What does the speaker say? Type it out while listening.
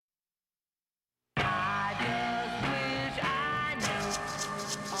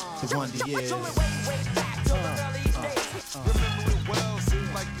The wonder years. Going way back till the early days. Remember it well,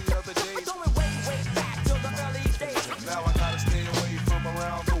 seems like the other day. Going way back till the early days. Now I gotta stay away from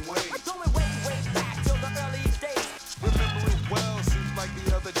around the way. Going way back till the early days. Remember it well, seems like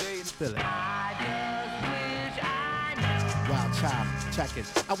the other day. Feel it. I just wish I knew. Wildchild, check it.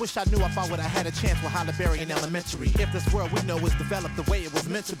 I wish I knew if I would've had a chance with Holly Berry in elementary. If this world we know was developed the way it was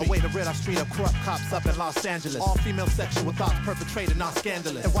meant to be. A way to rid our street of corrupt cops up in Los Angeles. All female sexual thoughts perpetrated, not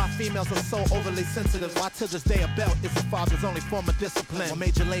scandalous. And why females are so overly sensitive. Why to this day a belt is a father's only form of discipline. Why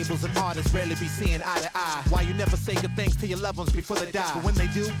major labels and artists rarely be seeing eye to eye. Why you never say good things to your loved ones before they die. But when they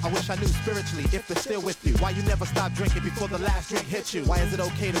do, I wish I knew spiritually if they're still with you. Why you never stop drinking before the last drink hits you. Why is it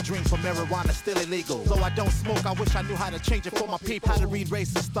okay to drink but marijuana still illegal? Though I don't smoke, I wish I knew how to change it for my people. How to read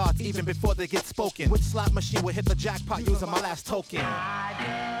racist thoughts even before they get spoken. Which slot machine would hit the jackpot using my last token? I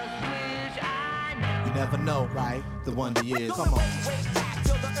just wish I knew. You never know, right? The wonder years. Come on. Way back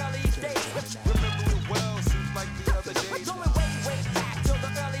till the early days. Remember it well, seems like the other day. Going way back till the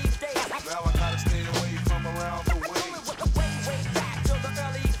early days. Now I gotta stay away from around the way. Way back till the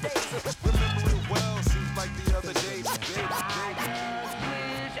early days. Remember it well, seems like the other day.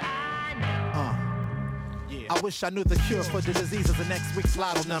 I wish I knew the cure for the diseases of next week's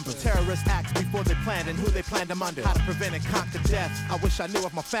lotto numbers. Terrorist acts before they planned and who they planned them under. How to prevent and conquer death. I wish I knew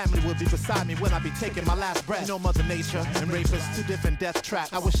if my family would be beside me when I be taking my last breath. You know Mother Nature and rapists, two different death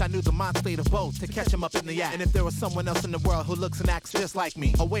traps. I wish I knew the mind state of both to catch him up in the act. And if there was someone else in the world who looks and acts just like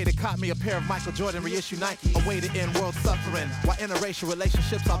me, a way to cop me a pair of Michael Jordan reissue Nike. A way to end world suffering. While interracial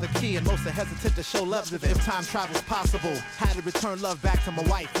relationships are the key and most are hesitant to show love to them. If time travel's possible, how to return love back to my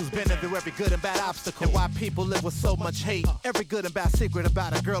wife who's been through every good and bad obstacle. And why people live with so much hate. Every good and bad secret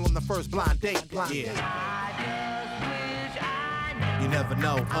about a girl on the first blind date. Yeah. You never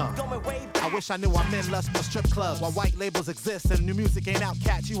know, Going way back. I wish I knew why men lust for strip clubs. Why white labels exist and new music ain't out,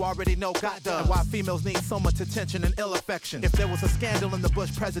 cats you already know got done. And why females need so much attention and ill affection. If there was a scandal in the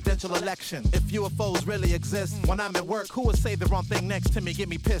Bush presidential election. If UFOs really exist. When I'm at work, who would say the wrong thing next to me, get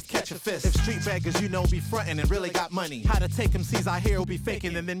me pissed, catch a fist. If street beggars you know be frontin' and really got money. How to take MCs I hear will be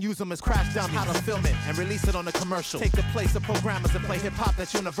faking and then use them as crash dummies. How to film it and release it on a commercial. Take the place of programmers and play hip hop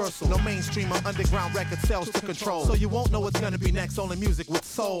that's universal. No mainstream or underground record sales to control. So you won't know what's gonna be next, only music with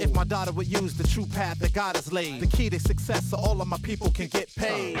soul. If my daughter would use the true path that God has laid, the key to success so all of my people can get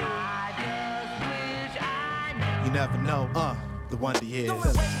paid. I just wish I knew. You never know, the wonder years. Going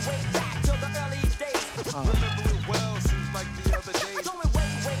way back till the early days. Remember it well, seems like the other day. Going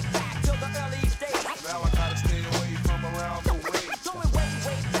way back